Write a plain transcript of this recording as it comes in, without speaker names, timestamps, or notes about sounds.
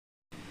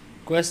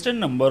Question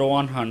number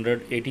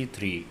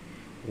 183.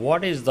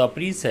 What is the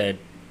preset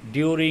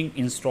during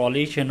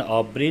installation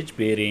of bridge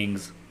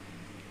bearings?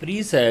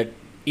 Preset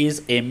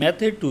is a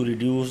method to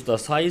reduce the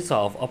size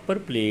of upper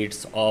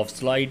plates of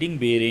sliding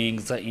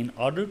bearings in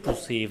order to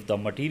save the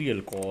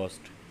material cost.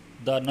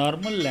 The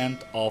normal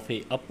length of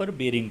a upper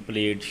bearing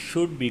plate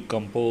should be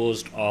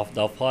composed of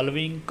the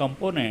following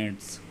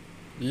components: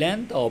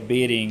 length of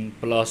bearing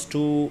plus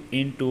 2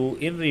 into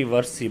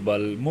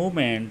irreversible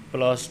movement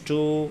plus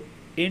 2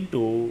 into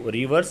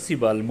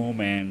reversible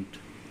movement.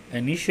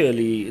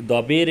 Initially,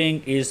 the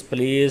bearing is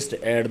placed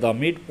at the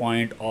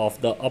midpoint of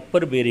the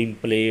upper bearing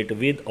plate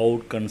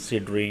without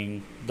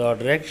considering the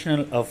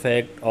directional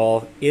effect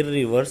of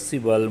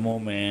irreversible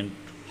movement.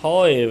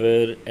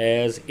 However,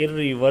 as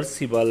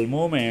irreversible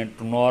movement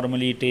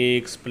normally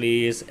takes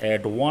place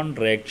at one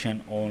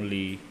direction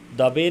only,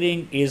 the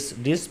bearing is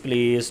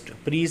displaced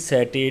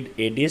presetted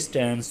a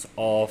distance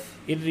of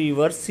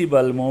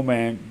irreversible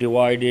moment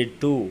divided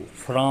 2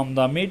 from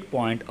the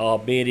midpoint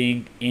of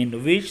bearing,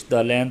 in which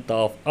the length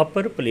of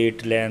upper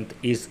plate length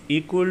is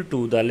equal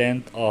to the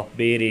length of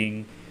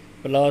bearing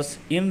plus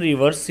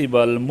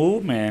irreversible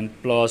movement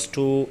plus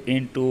 2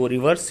 into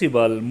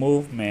reversible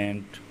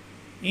movement.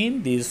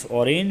 In this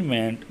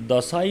arrangement,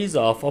 the size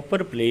of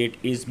upper plate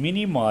is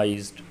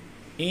minimized,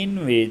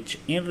 in which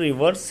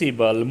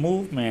irreversible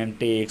movement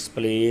takes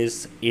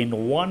place in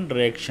one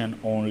direction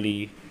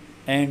only,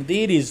 and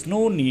there is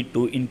no need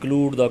to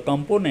include the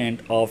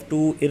component of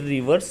two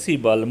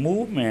irreversible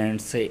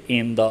movements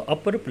in the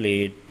upper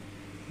plate.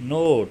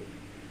 Note: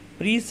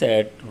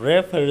 preset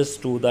refers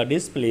to the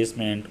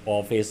displacement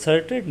of a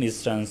certain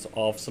distance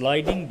of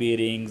sliding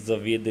bearings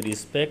with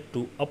respect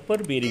to upper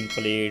bearing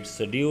plates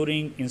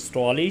during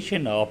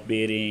installation of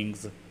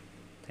bearings.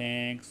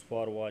 Thanks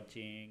for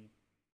watching.